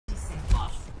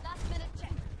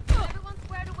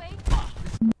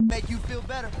Make you feel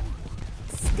better.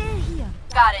 Stay here.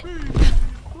 Got it.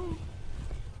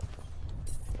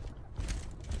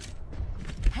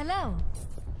 Hello.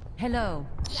 Hello.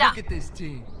 Look at this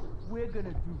team. We're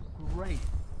gonna do great.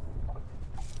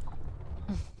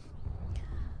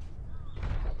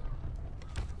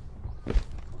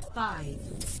 Five,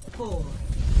 four,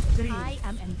 three. I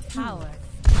am empowered.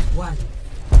 One.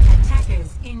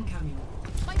 Attackers incoming.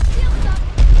 My shield's up.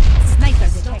 Sniper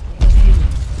detected.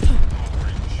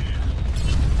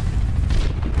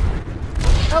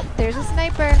 Oh, there's a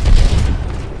sniper.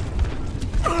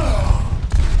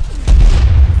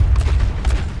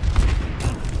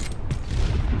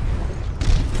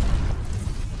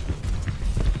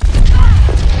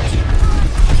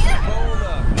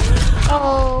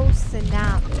 Oh,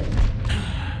 snap.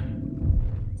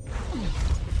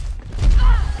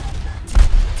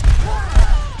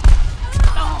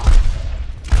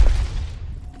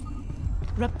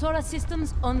 Raptora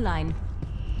systems online.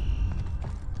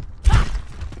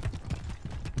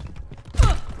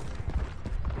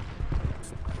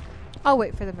 I'll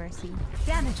wait for the mercy.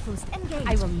 Damage boost engaged.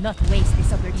 I will not waste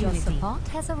this opportunity. Your support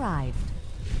has arrived.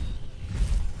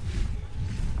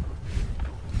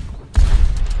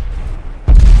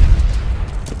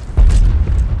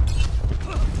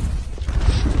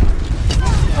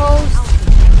 Oh,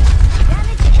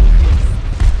 Damage increase.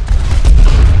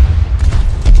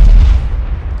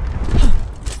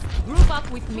 Group up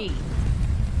with me.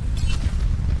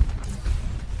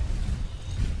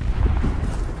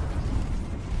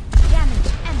 Damage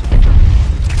amplified.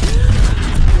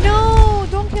 no,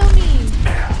 don't kill me.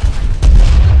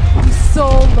 He's so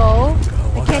low.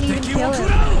 I can't even kill him.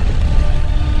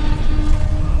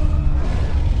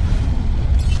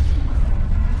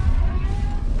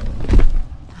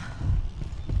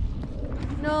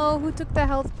 No, who took the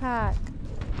health pack?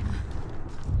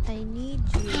 I need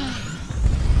you.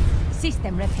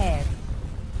 System repaired.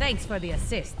 Thanks for the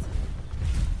assist.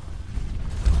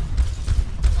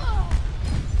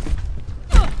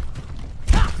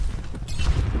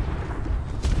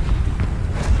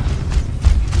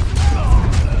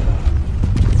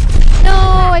 No,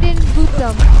 I didn't boop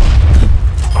them.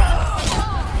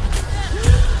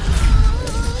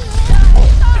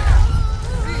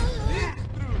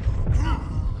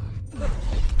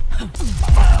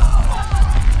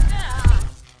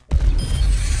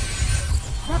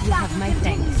 You have my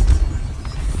thanks.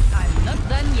 I'm not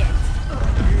done yet.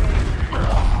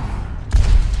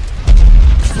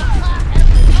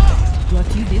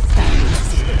 Got you this time.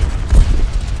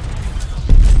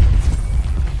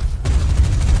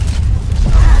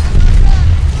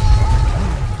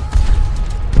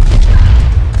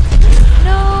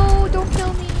 No, don't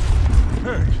kill me.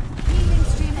 Healing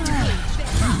stream engaged.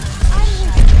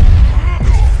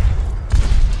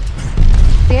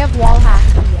 They have wall hacks.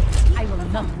 I will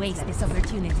not waste this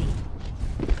opportunity.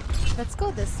 Let's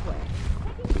go this way.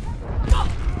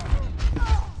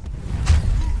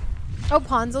 Oh,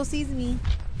 Ponzo sees me.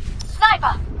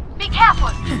 Sniper, be careful.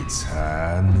 It's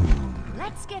high noon.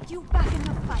 Let's get you back in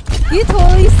the fight. He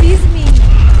totally sees me.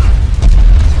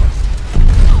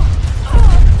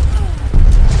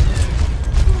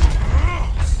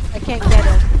 I can't get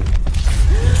him.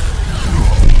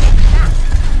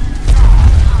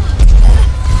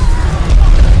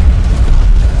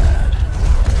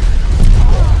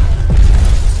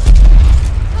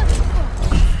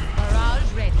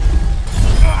 Barrage ready.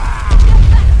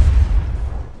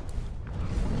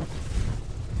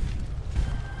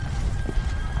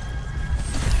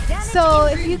 So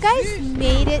if you guys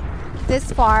made it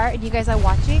this far and you guys are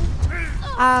watching,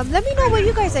 let me know what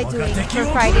you guys are doing for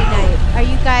Friday night. Are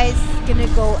you guys gonna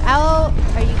go out?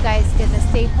 Are you guys gonna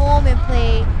stay home and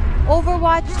play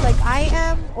Overwatch like I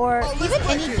am, or even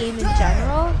any game in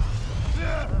general?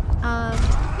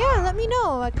 Yeah, let me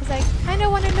know, because I kind of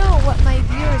want to know what my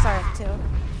viewers are up to.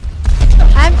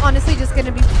 I'm honestly just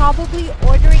gonna be probably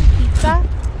ordering pizza.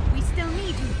 We still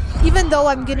need you. Even though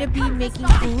I'm gonna be making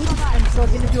food, I'm still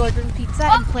gonna be ordering pizza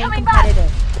and playing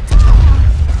competitive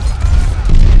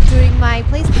during my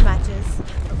placement matches.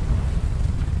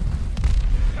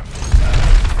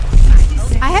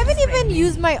 I haven't even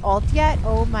used my ult yet.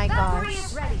 Oh my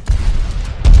gosh.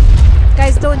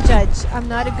 Guys, don't judge. I'm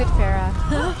not a good Pharah.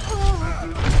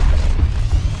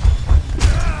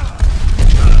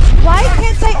 Why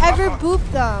can't I ever boop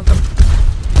them?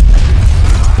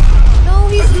 No,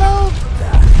 he's low.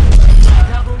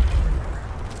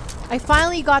 I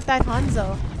finally got that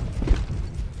Hanzo.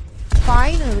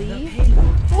 Finally?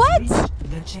 What?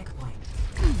 The checkpoint.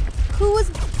 Who was...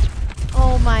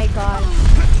 Oh my gosh.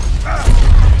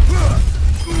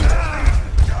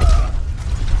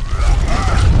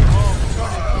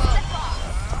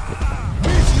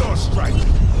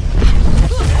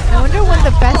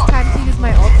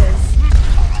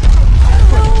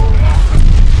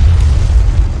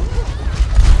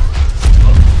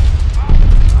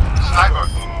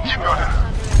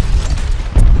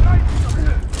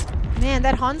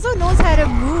 man, that Hanzo knows how to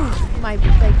move.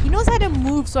 He knows how to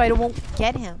move so I won't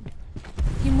get him.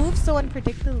 He moves so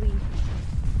unpredictably.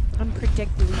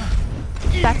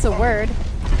 That's a word.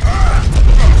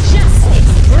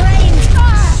 Justice reigns.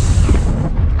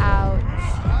 Ouch.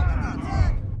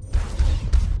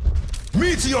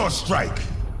 Meteor strike!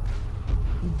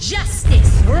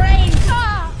 Justice reigns.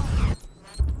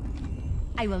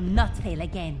 I will not fail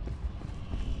again.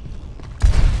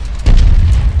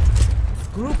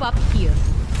 Group up here.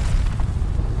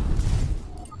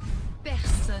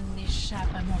 Personne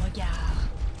n'échappe à mon regard.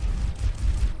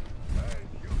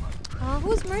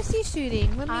 Who's Mercy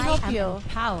shooting? Let me help I you. am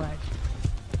empowered.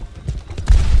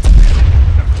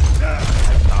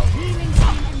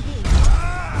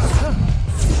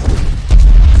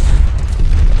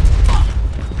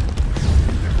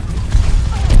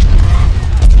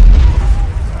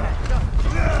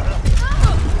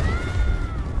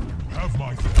 Have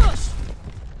my thanks.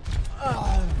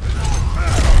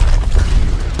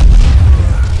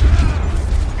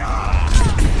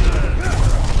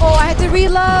 Oh, I had to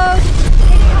reload.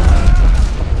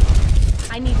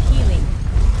 I need healing.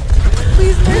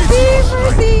 Please,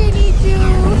 Mercy, I need you.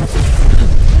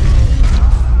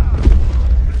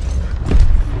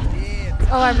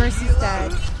 Oh, our Mercy's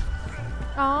dead.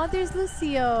 Oh, there's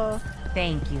Lucio.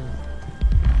 Thank you.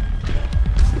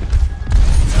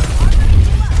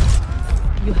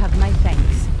 You have my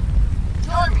thanks.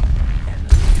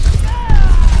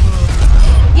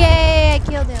 Yay, I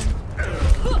killed him.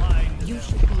 You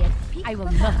should be at peace. I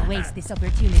will not waste this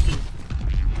opportunity.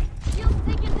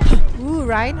 Ooh,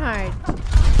 Reinhardt.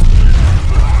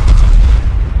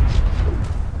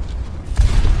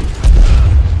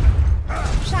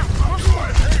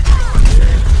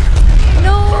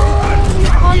 No!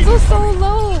 Hanzo's so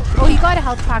low. Oh, he got a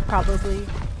health pack probably.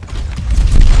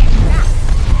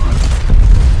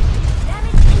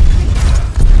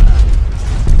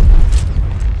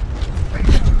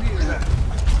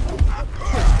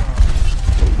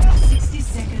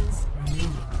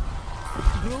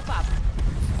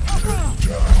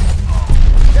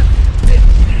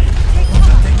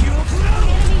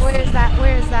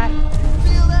 Where is that?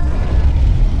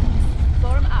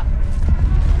 Form up.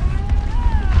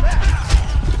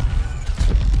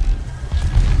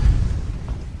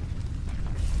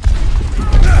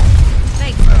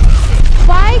 Thanks.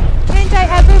 Why can't I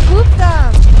ever boop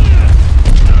them?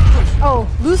 Oh,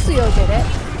 Lucio did it.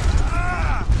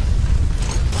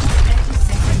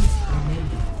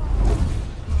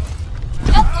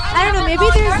 I don't know, maybe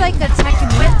there's like a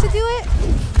technique to do it?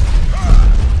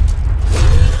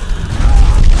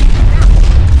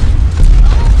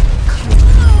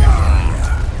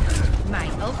 My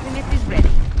ultimate is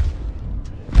ready.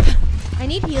 I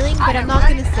need healing, but I'm not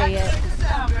gonna say it.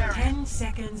 10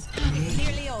 seconds.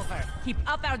 Nearly over. Keep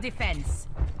up our defense.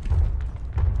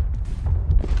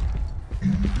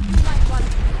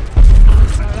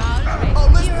 Oh,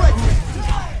 let's play.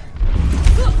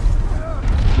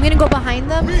 I'm gonna go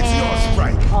behind them Meteor and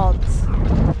strike. ult. I'm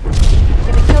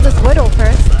gonna kill this Widow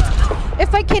first.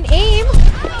 If I can aim!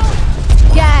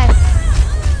 Yes!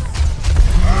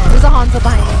 There's a Hanzo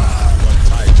behind him.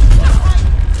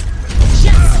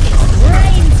 Justice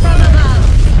reigns from above.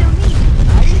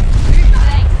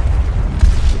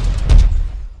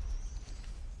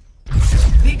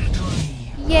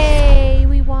 Victory. Yay,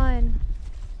 we won.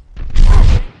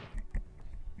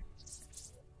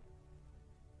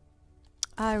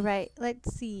 Alright,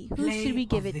 let's see. Who Play should we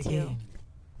give of it the to? game.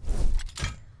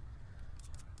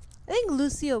 I think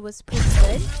Lucio was pretty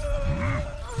good.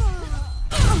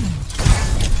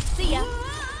 See ya.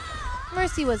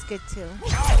 Mercy was good too.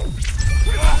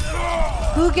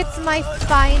 Who gets my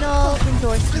final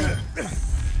endorsement?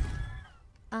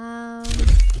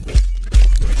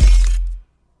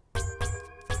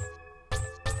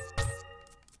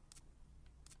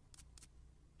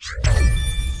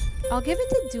 I'll give it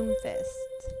to Doomfist.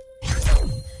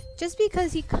 Just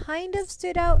because he kind of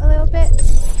stood out a little bit.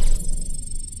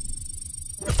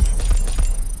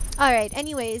 Alright,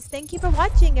 anyways, thank you for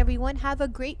watching everyone. Have a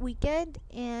great weekend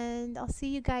and I'll see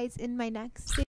you guys in my next video.